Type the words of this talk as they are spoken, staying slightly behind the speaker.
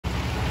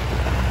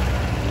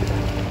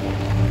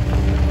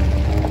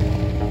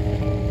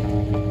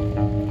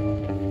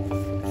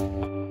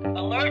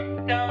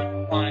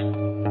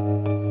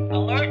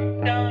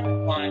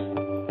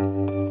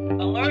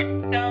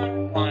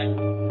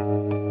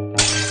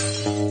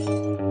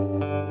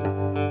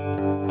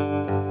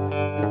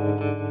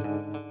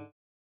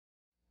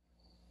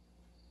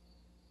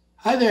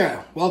Hi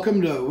there,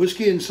 welcome to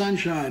Whiskey and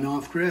Sunshine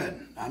Off Grid.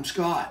 I'm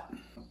Scott.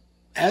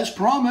 As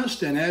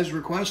promised and as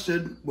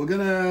requested, we're going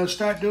to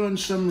start doing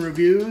some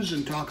reviews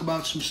and talk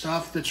about some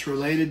stuff that's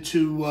related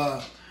to,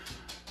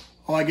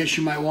 I guess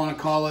you might want to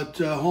call it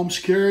home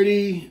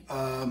security,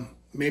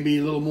 maybe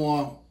a little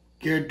more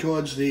geared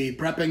towards the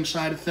prepping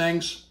side of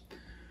things.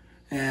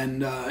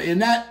 And in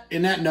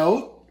that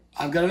note,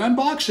 I've got an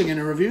unboxing and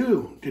a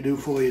review to do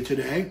for you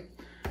today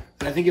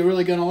that I think you're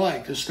really going to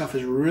like. This stuff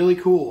is really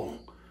cool.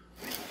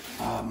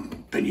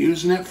 Been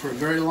using it for a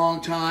very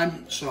long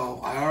time,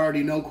 so I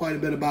already know quite a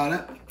bit about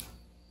it.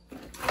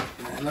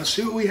 And let's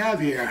see what we have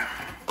here.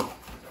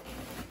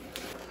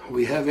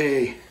 We have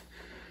a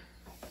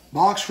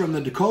box from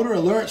the Dakota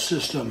alert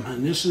system,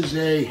 and this is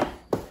a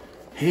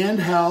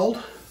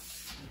handheld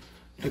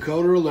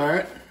Dakota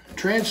alert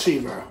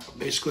transceiver,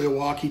 basically a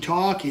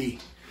walkie-talkie.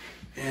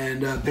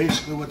 And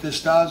basically what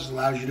this does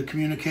allows you to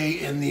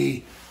communicate in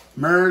the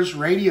MURS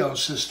radio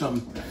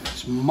system.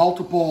 It's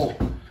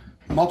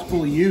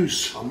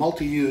multi-use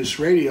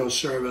radio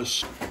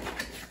service.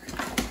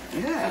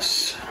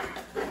 Yes.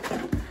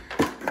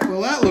 Well,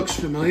 that looks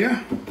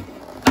familiar.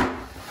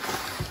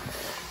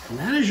 And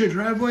that is your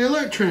driveway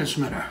alert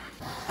transmitter.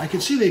 I can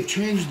see they've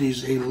changed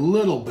these a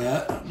little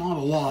bit, not a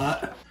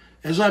lot.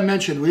 As I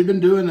mentioned, we've been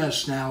doing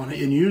this now and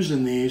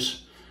using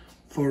these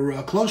for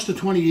close to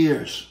 20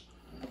 years.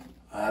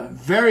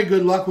 Very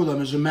good luck with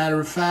them. As a matter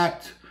of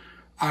fact,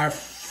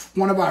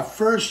 one of our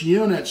first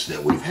units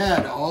that we've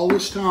had all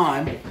this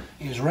time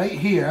is right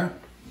here.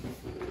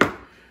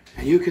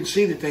 And you can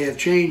see that they have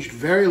changed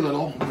very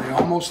little. They're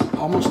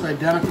almost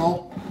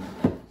identical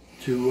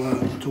to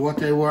what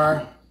they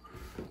were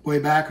way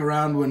back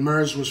around when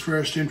MURS was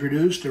first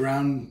introduced,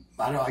 around,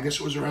 I don't know, I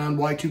guess it was around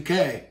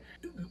Y2K.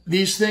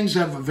 These things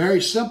have a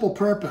very simple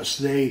purpose.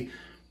 They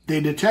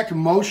detect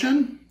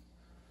motion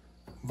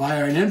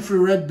via an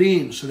infrared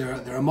beam, so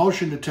they're a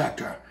motion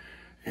detector.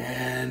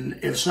 And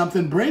if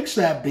something breaks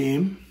that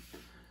beam,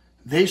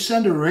 they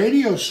send a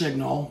radio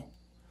signal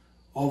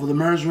over the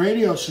MURS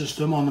radio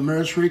system on the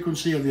MURS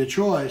frequency of your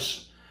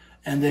choice,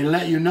 and they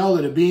let you know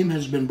that a beam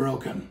has been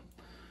broken.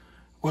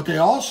 What they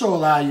also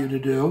allow you to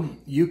do,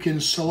 you can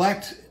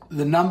select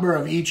the number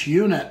of each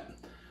unit,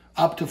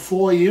 up to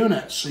 4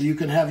 units. So you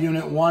can have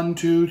unit 1,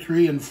 2,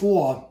 3, and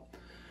 4.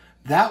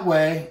 That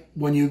way,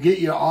 when you get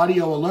your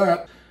audio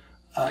alert,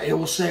 it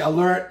will say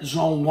alert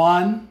zone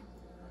 1,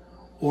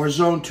 or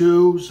zone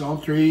 2, zone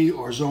 3,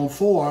 or zone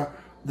 4.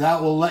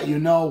 That will let you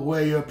know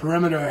where your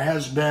perimeter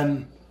has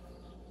been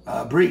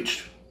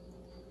breached,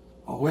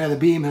 or where the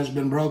beam has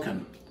been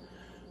broken.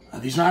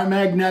 These aren't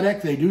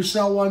magnetic. They do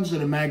sell ones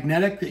that are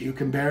magnetic that you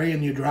can bury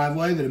in your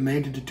driveway that are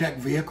made to detect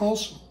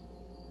vehicles.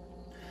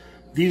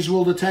 These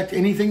will detect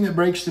anything that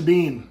breaks the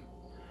beam.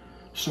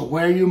 So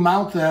where you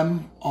mount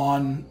them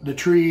on the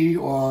tree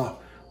or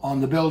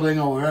on the building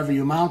or wherever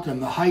you mount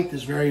them, the height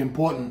is very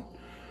important.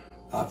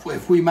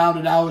 If we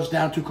mounted ours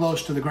down too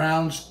close to the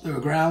ground,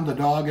 the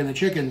dog and the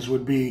chickens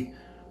would be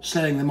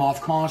setting them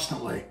off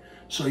constantly.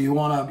 So you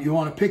want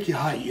to pick your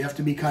height. You have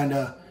to be kind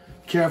of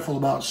careful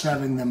about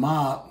setting them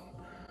up.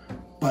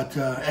 But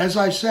as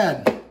I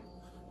said,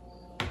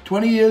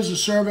 20 years of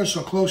service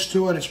or close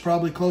to it. It's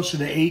probably closer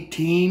to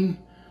 18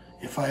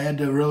 if I had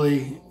to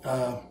really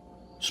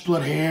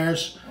split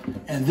hairs.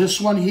 And this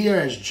one here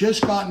has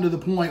just gotten to the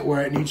point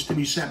where it needs to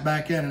be sent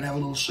back in and have a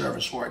little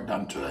service work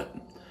done to it.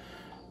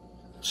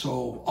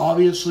 So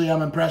obviously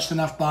I'm impressed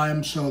enough by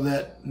them so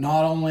that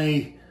not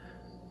only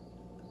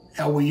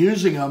are we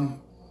using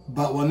them,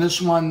 but when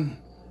this one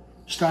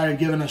started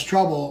giving us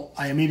trouble,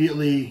 I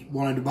immediately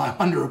wanted to buy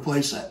one to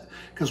replace it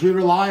because we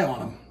rely on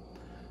them.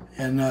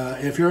 And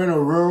if you're in a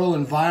rural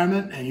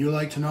environment and you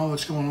like to know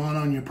what's going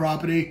on your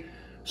property,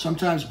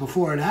 sometimes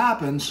before it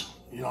happens,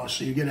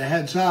 so you get a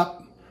heads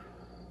up,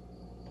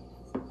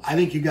 I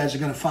think you guys are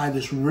going to find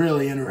this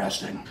really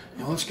interesting.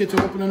 Now let's get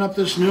to opening up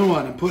this new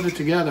one and putting it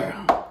together.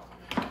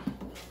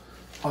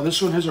 Oh,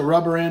 this one has a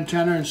rubber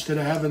antenna instead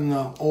of having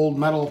the old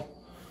metal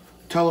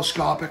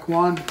telescopic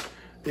one.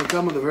 They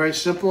come with a very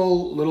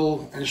simple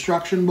little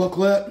instruction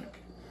booklet,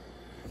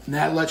 and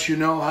that lets you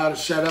know how to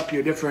set up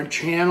your different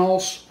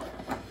channels.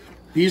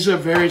 These are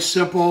very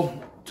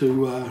simple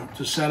to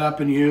set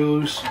up and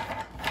use.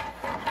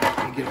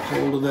 You get a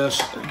hold of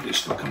this, they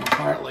still come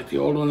apart like the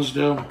old ones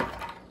do.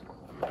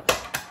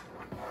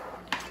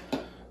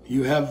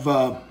 You have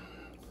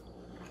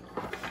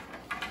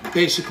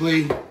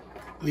basically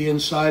the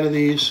inside of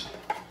these.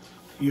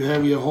 You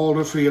have your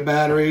holder for your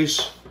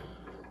batteries.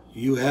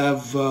 You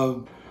have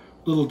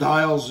little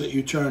dials that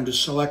you turn to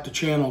select the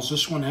channels.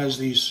 This one has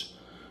these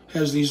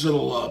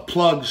little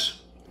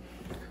plugs.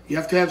 You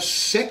have to have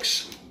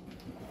 6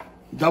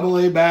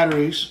 AA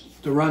batteries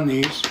to run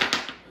these.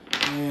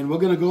 And we're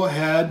going to go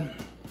ahead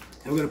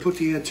and we're going to put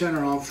the antenna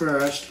on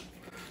first.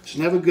 It's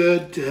never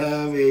good to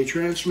have a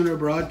transmitter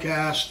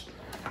broadcast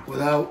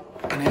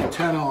without an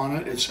antenna on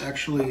it. It's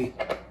actually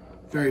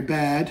very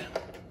bad.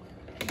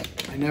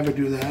 I never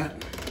do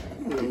that.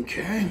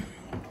 Okay.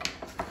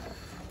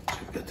 So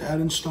we've got that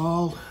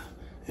installed.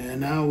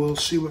 And now we'll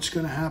see what's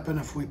going to happen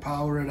if we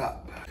power it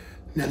up.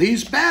 Now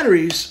these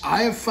batteries,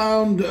 I have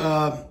found,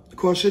 of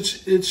course,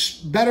 it's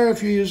better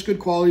if you use good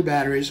quality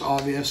batteries,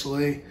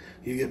 obviously.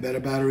 You get better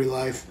battery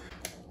life.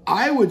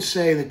 I would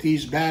say that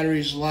these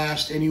batteries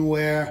last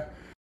anywhere,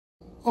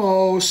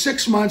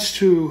 6 months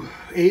to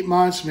 8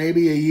 months,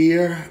 maybe a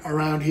year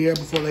around here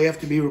before they have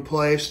to be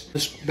replaced.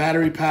 This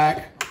battery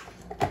pack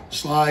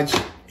slides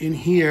in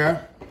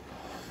here.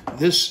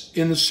 This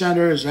in the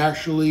center is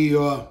actually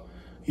your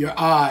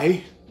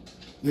eye.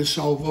 This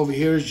over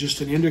here is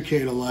just an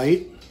indicator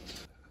light.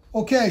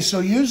 Okay,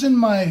 so using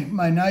my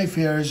knife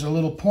here as a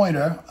little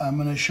pointer, I'm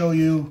going to show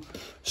you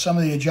some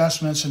of the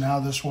adjustments and how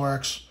this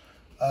works.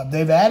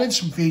 They've added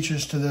some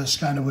features to this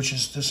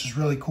this is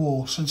really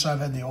cool since I've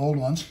had the old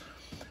ones.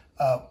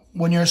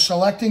 When you're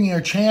selecting your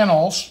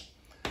channels,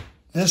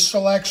 this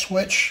selects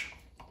which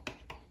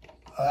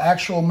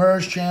actual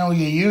merge channel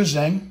you're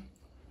using.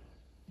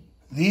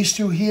 These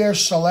two here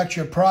select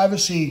your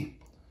privacy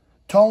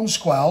tone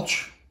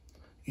squelch.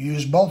 You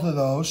use both of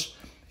those.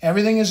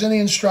 Everything is in the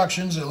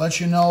instructions. It lets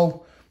you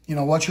know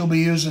what you'll be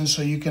using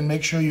so you can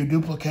make sure you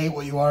duplicate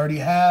what you already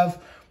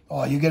have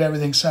or you get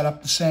everything set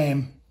up the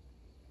same.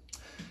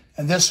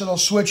 And this little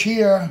switch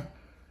here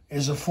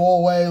is a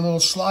 4-way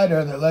little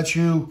slider that lets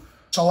you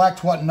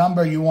select what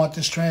number you want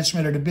this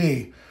transmitter to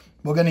be.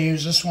 We're going to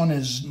use this one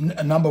as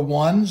number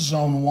 1,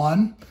 zone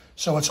 1.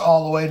 So it's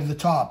all the way to the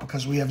top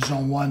because we have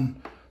zone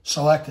 1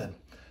 selected.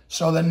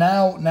 So that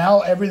now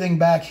everything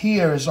back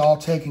here is all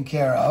taken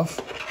care of.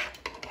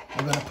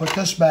 We're going to put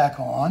this back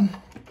on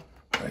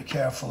very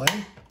carefully.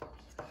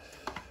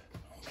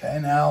 Okay,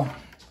 now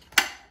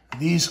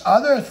these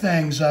other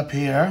things up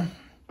here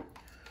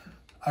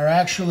are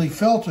actually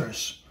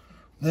filters.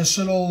 This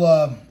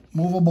little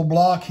movable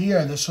block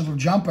here, this little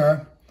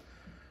jumper,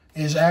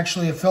 is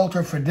actually a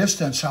filter for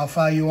distance, how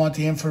far you want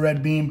the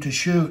infrared beam to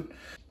shoot.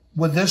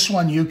 With this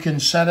one, you can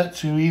set it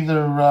to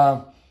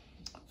either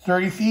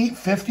 30 feet,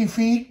 50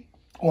 feet,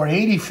 or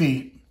 80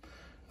 feet.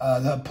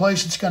 The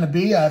place it's going to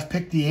be, I've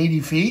picked the 80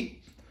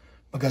 feet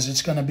because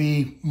it's going to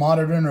be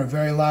monitoring a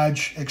very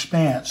large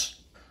expanse.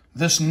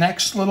 This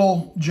next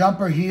little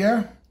jumper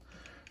here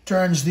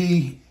turns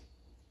the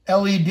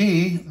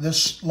LED,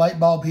 this light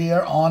bulb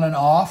here, on and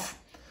off.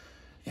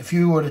 If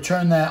you were to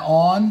turn that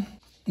on,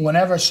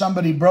 whenever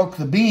somebody broke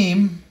the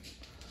beam,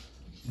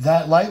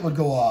 that light would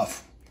go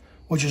off,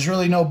 which is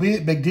really no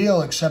big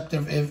deal, except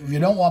if you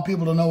don't want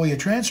people to know where your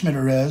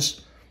transmitter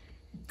is,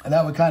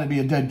 that would kind of be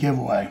a dead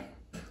giveaway.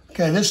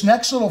 Okay, this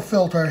next little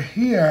filter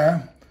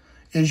here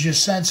is your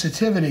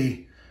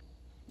sensitivity.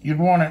 You'd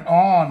want it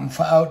on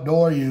for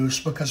outdoor use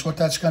because what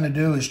that's going to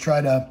do is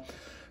try to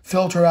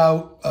filter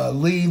out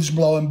leaves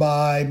blowing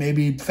by,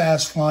 maybe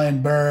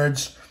fast-flying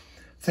birds,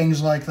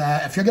 things like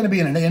that. If you're going to be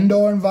in an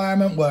indoor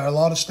environment where a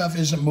lot of stuff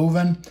isn't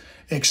moving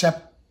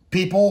except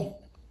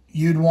people,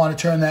 you'd want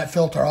to turn that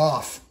filter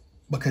off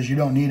because you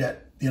don't need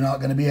it. You're not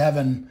going to be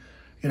having,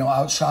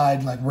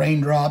 outside like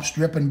raindrops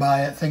dripping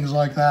by it, things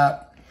like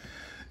that.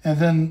 And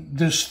then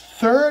this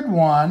third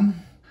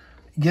one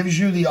gives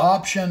you the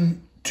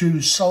option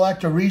to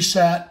select a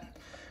reset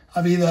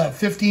of either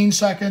 15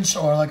 seconds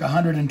or like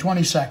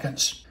 120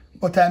 seconds.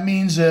 What that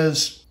means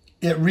is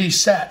it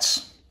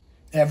resets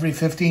every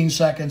 15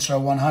 seconds or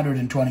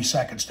 120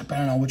 seconds,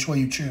 depending on which way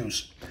you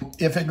choose.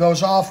 If it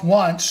goes off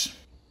once,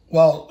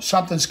 well,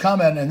 something's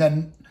coming, and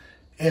then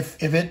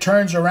if it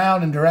turns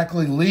around and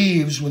directly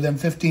leaves within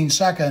 15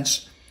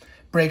 seconds,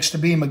 breaks the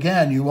beam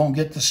again, you won't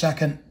get the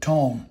second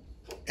tone.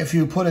 If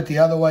you put it the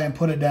other way and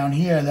put it down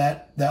here,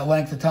 that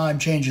length of time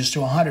changes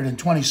to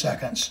 120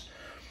 seconds.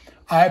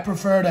 I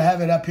prefer to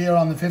have it up here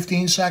on the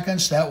 15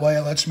 seconds. That way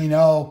it lets me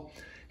know,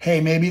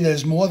 hey, maybe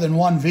there's more than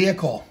one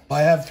vehicle.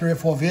 I have 3 or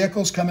 4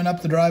 vehicles coming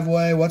up the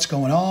driveway. What's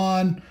going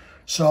on?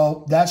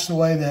 So that's the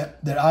way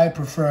that I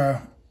prefer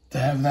to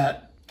have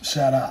that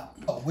set up.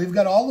 We've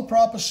got all the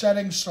proper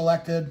settings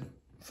selected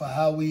for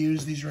how we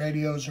use these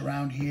radios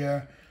around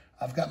here.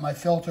 I've got my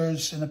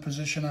filters in the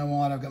position I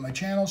want. I've got my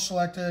channels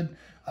selected.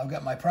 I've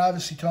got my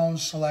privacy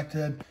tones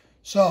selected.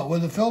 So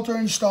with the filter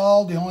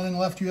installed, the only thing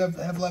left you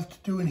have left to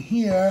do in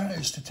here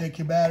is to take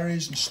your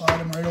batteries and slide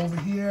them right over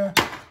here.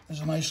 There's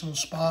a nice little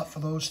spot for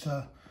those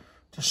to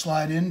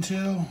slide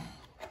into.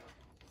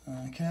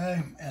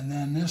 Okay, and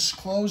then this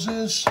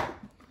closes,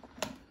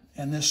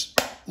 and this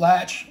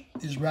latch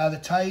is rather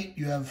tight.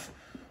 You have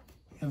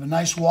a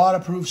nice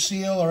waterproof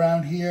seal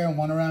around here and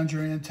one around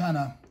your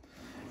antenna.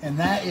 And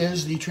that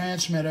is the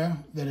transmitter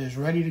that is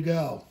ready to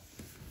go.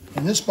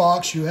 In this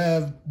box, you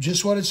have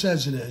just what it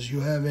says it is.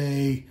 You have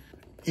a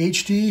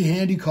HD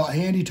handy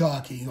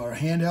talkie or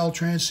handheld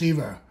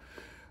transceiver.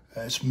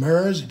 It's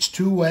MURS, it's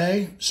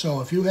 2-way. So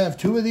if you have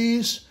 2 of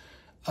these,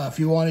 if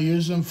you want to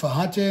use them for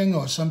hunting,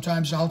 or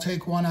sometimes I'll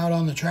take one out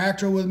on the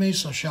tractor with me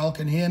so Shell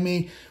can hear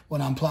me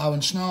when I'm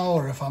plowing snow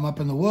or if I'm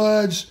up in the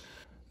woods.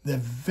 They're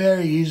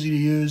very easy to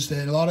use.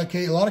 They're, a lot of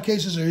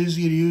cases are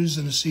easier to use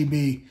than a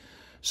CB.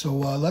 So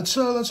let's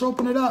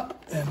open it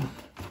up. And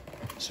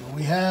so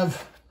we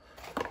have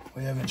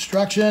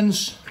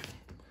instructions.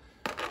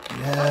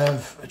 We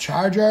have a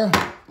charger.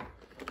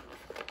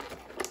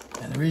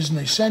 And And the reason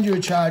they send you a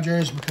charger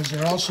is because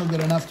they're also good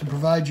enough to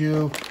provide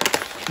you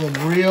with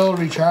real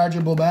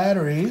rechargeable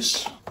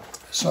batteries.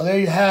 So there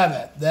you have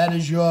it. That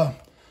is your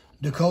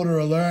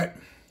Dakota Alert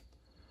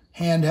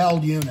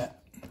handheld unit.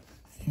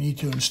 You need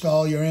to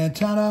install your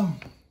antenna.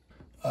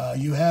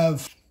 You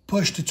have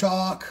push to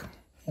talk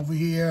over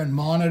here and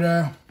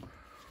monitor.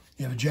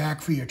 You have a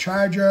jack for your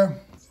charger,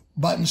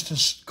 buttons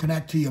to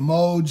connect to your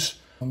modes,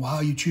 how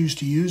you choose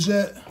to use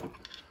it,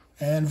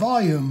 and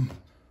volume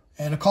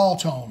and a call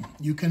tone.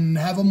 You can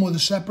have them with a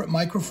separate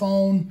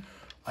microphone.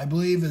 I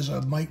believe is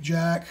a mic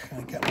jack.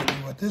 I can't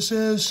remember what this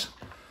is.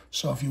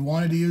 So if you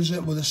wanted to use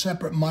it with a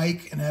separate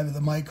mic and have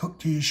the mic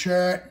hooked to your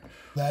shirt,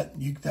 that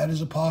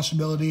is a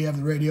possibility. You have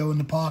the radio in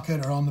the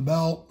pocket or on the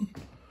belt.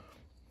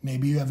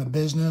 Maybe you have a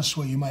business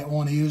where you might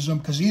want to use them,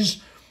 because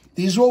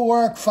these will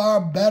work far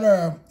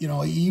better, you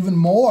know, even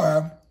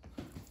more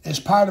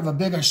as part of a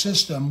bigger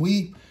system.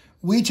 We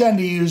tend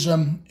to use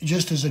them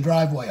just as a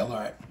driveway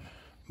alert,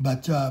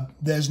 but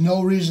there's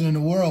no reason in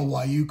the world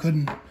why you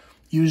couldn't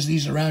use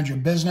these around your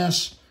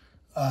business.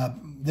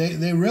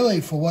 They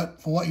really, for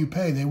what you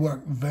pay, they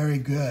work very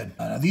good.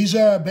 These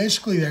are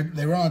basically,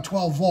 they run on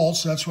 12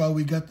 volts. That's why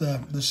we got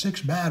the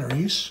 6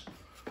 batteries.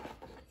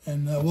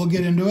 And we'll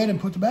get into it and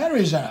put the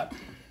batteries in it.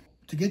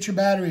 To get your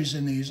batteries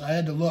in these, I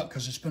had to look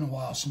because it's been a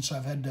while since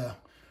I've had to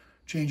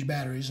change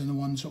batteries in the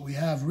ones that we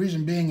have. The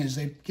reason being is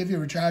they give you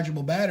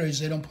rechargeable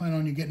batteries. They don't plan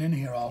on you getting in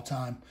here all the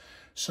time.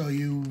 So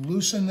you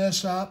loosen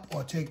this up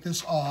or take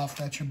this off.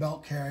 That's your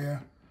belt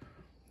carrier.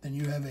 Then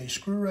you have a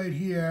screw right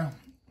here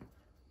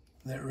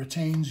that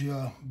retains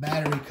your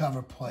battery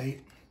cover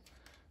plate.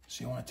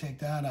 So you want to take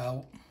that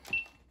out.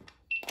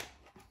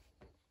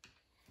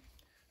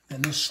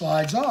 Then this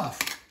slides off.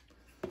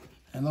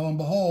 And lo and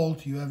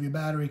behold, you have your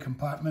battery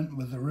compartment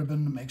with the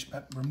ribbon that makes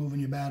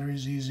removing your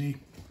batteries easy.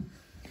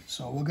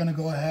 So we're going to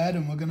go ahead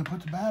and we're going to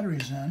put the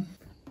batteries in.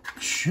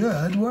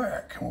 Should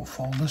work. We'll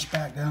fold this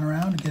back down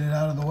around to get it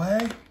out of the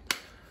way.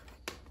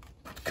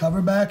 Put the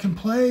cover back in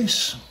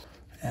place.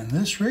 And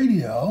this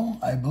radio,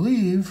 I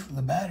believe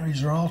the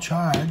batteries are all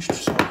charged,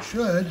 so it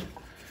should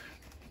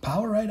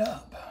power right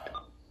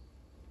up.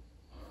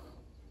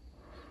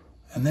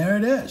 And there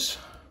it is.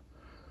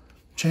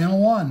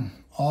 Channel 1,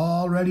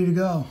 all ready to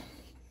go.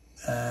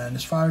 And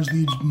as far as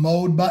these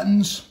mode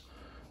buttons,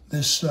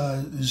 this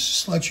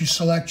lets you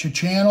select your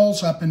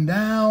channels up and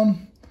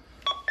down.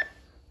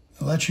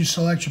 It lets you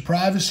select your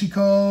privacy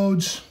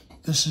codes.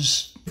 This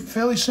is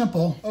fairly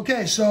simple.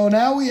 Okay, so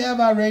now we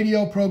have our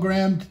radio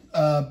programmed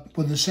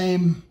with the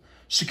same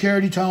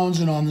security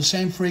tones and on the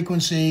same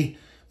frequency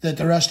that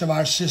the rest of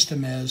our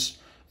system is.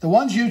 The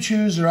ones you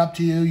choose are up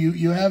to you.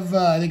 You have,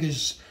 I think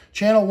it's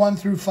channel 1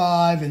 through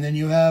 5, and then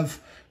you have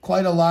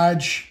quite a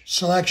large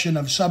selection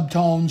of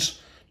subtones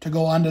to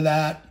go under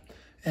that.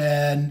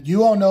 And you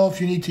won't know if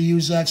you need to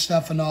use that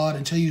stuff or not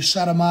until you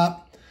set them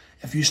up.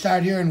 If you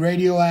start hearing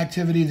radio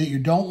activity that you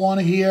don't want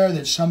to hear,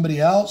 that's somebody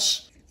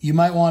else, you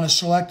might want to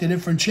select a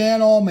different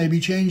channel, maybe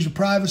change the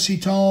privacy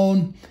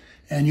tone,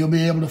 and you'll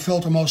be able to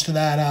filter most of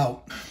that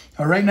out.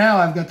 Right now,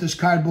 I've got this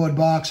cardboard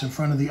box in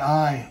front of the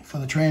eye for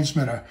the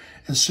transmitter.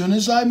 As soon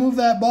as I move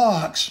that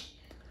box,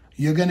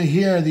 you're going to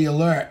hear the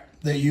alert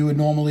that you would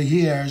normally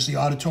hear as the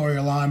auditory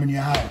alarm in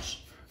your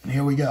house. And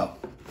here we go.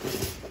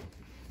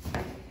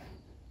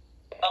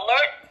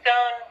 Alert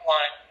Zone 1.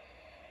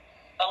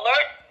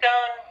 Alert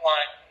Zone 1.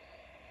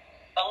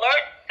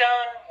 Alert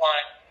Zone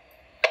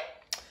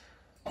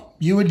 1.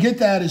 You would get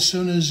that as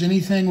soon as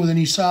anything with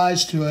any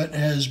size to it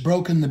has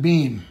broken the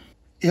beam.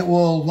 It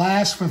will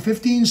last for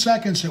 15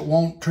 seconds. It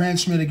won't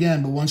transmit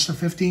again, but once the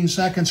 15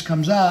 seconds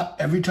comes up,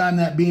 every time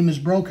that beam is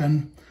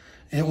broken,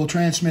 it will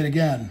transmit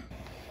again.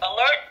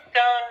 Alert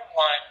Zone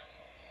 1.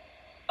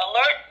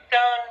 Alert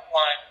Zone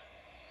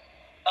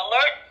 1.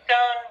 Alert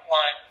Zone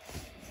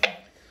 1.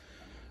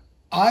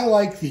 I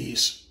like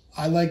these.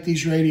 I like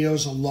these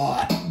radios a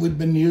lot. We've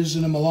been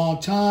using them a long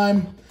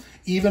time.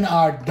 Even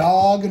our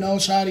dog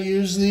knows how to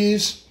use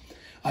these.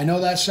 I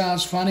know that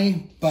sounds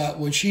funny, but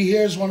when she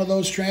hears one of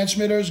those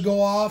transmitters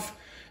go off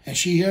and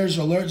she hears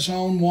Alert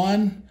Zone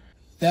 1,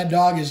 that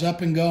dog is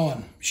up and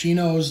going. She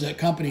knows that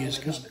company is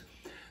coming.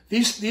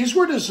 These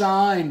were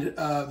designed,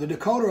 the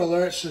Dakota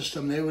Alert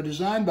System, they were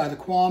designed by the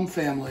Quam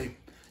family,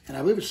 and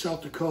I believe it's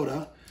South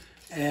Dakota.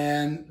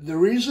 And the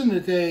reason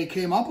that they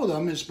came up with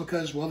them is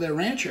because, well, they're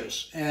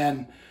ranchers,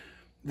 and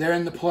they're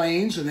in the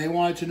plains, and they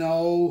wanted to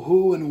know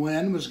who and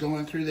when was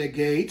going through their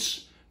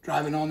gates,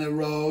 driving on their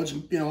roads,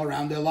 you know,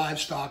 around their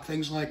livestock,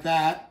 things like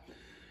that.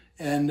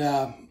 And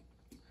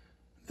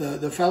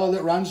the fellow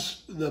that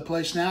runs the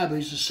place now, but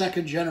he's the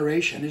second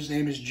generation. His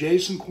name is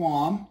Jason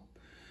Quam,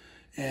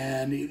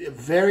 and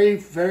very,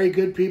 very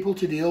good people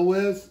to deal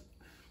with.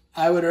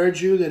 I would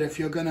urge you that if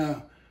you're going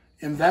to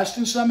invest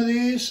in some of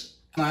these,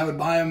 I would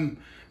buy them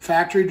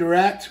factory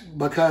direct,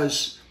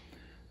 because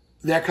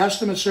their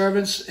customer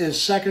service is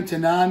second to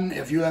none.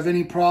 If you have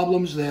any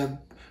problems, they're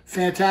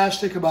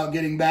fantastic about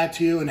getting back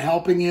to you and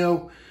helping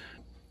you.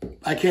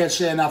 I can't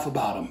say enough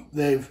about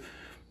them.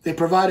 They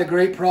provide a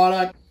great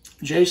product.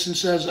 Jason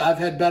says I've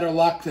had better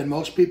luck than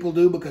most people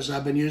do because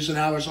I've been using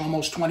ours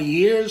almost 20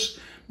 years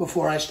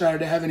before I started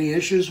to have any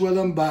issues with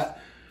them, but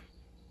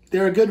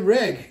they're a good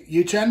rig.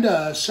 You tend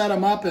to set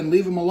them up and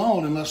leave them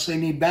alone unless they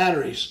need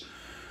batteries.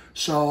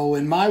 So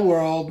in my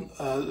world,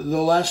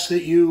 the less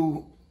that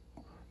you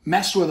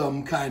mess with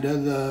them, kind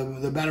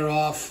of, the better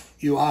off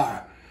you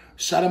are.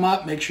 Set them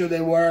up, make sure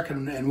they work,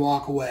 and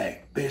walk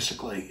away,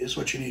 basically, is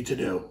what you need to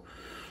do.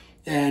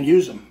 And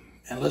use them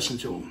and listen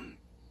to them.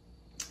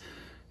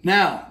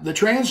 Now, the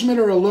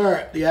transmitter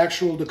alert, the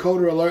actual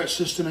Dakota alert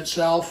system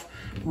itself,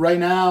 right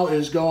now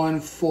is going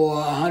for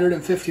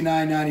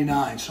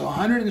 $159.99. So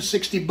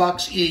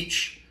 $160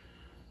 each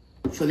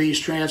for these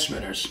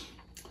transmitters.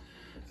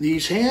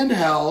 These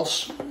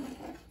handhelds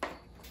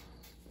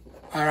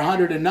are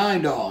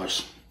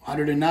 $109,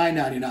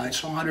 $109.99,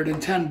 so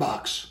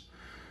 $110.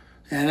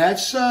 And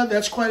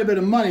that's quite a bit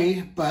of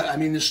money, but I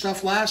mean, the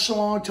stuff lasts a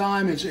long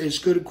time. It's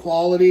good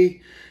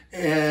quality.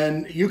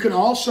 And you can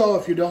also,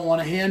 if you don't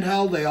want a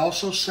handheld, they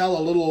also sell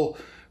a little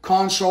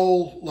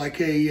console,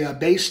 like a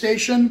base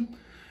station.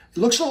 It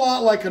looks a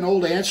lot like an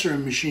old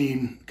answering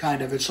machine,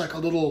 kind of. It's like a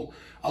little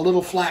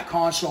flat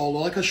console,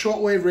 like a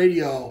shortwave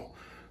radio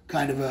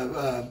kind of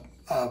a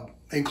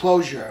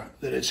enclosure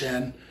that it's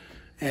in.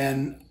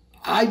 And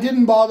I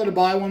didn't bother to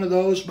buy one of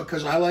those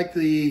because I like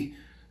the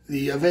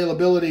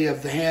availability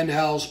of the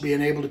handhelds,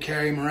 being able to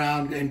carry them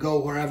around and go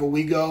wherever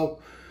we go.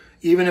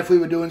 Even if we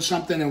were doing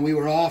something and we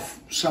were off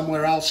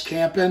somewhere else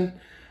camping,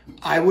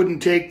 I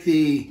wouldn't take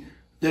the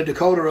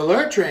Dakota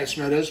alert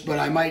transmitters, but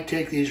I might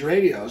take these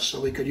radios so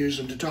we could use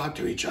them to talk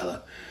to each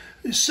other,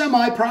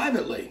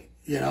 semi-privately,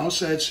 you know.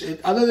 So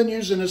other than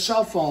using a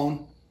cell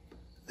phone,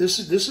 this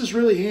is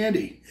really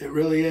handy. It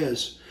really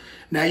is.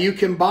 Now you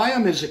can buy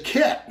them as a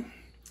kit.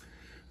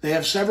 They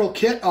have several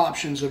kit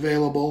options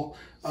available.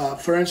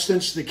 For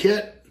instance, the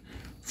kit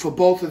for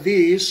both of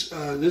these,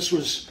 this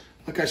was,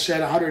 like I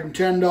said,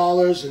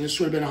 $110, and this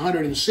would have been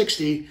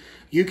 $160.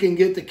 You can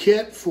get the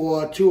kit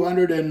for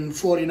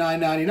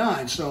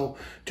 $249.99, so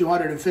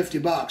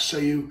 $250. So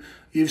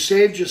you've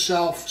saved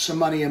yourself some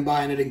money in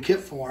buying it in kit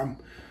form.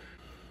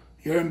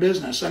 You're in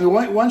business. I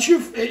mean, once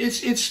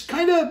it's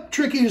kind of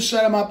tricky to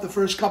set them up the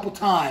first couple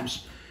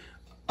times.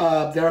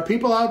 There are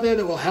people out there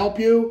that will help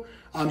you.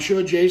 I'm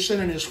sure Jason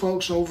and his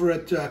folks over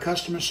at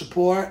customer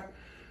support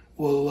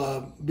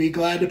will be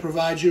glad to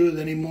provide you with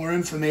any more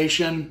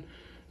information.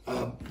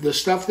 The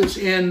stuff that's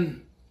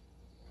in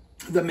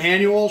the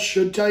manual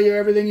should tell you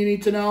everything you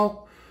need to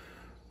know.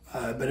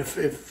 But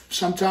if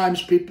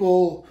sometimes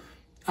people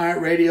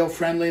aren't radio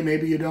friendly,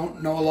 maybe you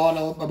don't know a lot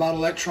about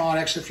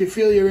electronics, if you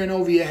feel you're in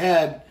over your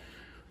head,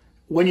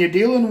 when you're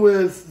dealing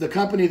with the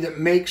company that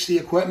makes the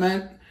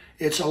equipment,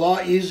 it's a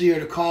lot easier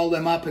to call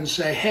them up and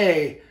say,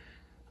 hey,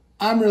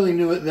 I'm really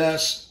new at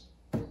this.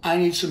 I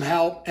need some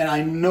help, and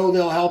I know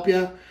they'll help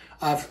you.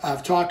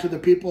 I've talked to the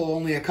people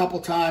only a couple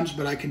times,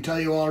 but I can tell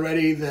you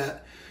already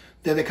that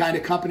they're the kind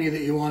of company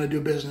that you want to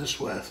do business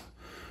with.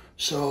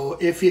 So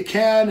if you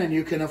can and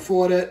you can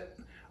afford it,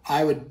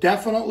 I would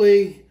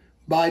definitely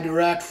buy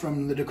direct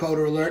from the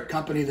Dakota Alert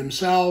company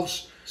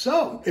themselves.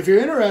 So if you're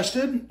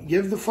interested,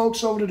 give the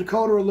folks over to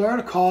Dakota Alert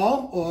a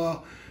call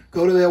or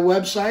go to their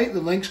website.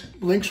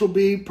 The links will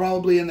be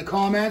probably in the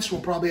comments.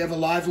 We'll probably have a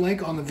live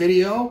link on the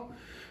video.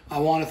 I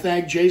want to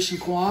thank Jason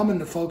Quam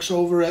and the folks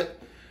over at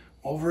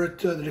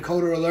the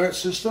Dakota Alert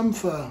System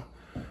for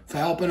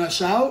helping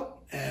us out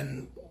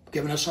and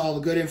giving us all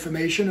the good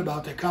information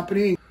about their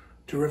company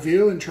to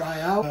review and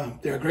try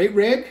out. They're a great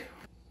rig.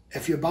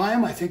 If you buy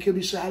them, I think you'll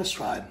be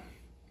satisfied.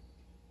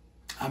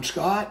 I'm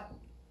Scott.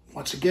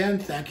 Once again,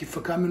 thank you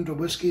for coming to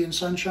Whiskey and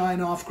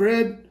Sunshine Off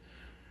Grid.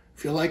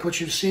 If you like what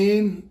you've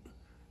seen,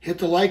 hit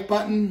the like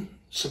button,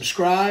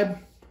 subscribe,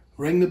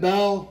 ring the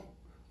bell,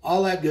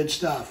 all that good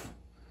stuff.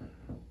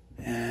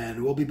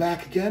 And we'll be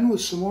back again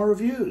with some more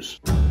reviews.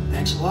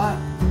 Thanks a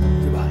lot.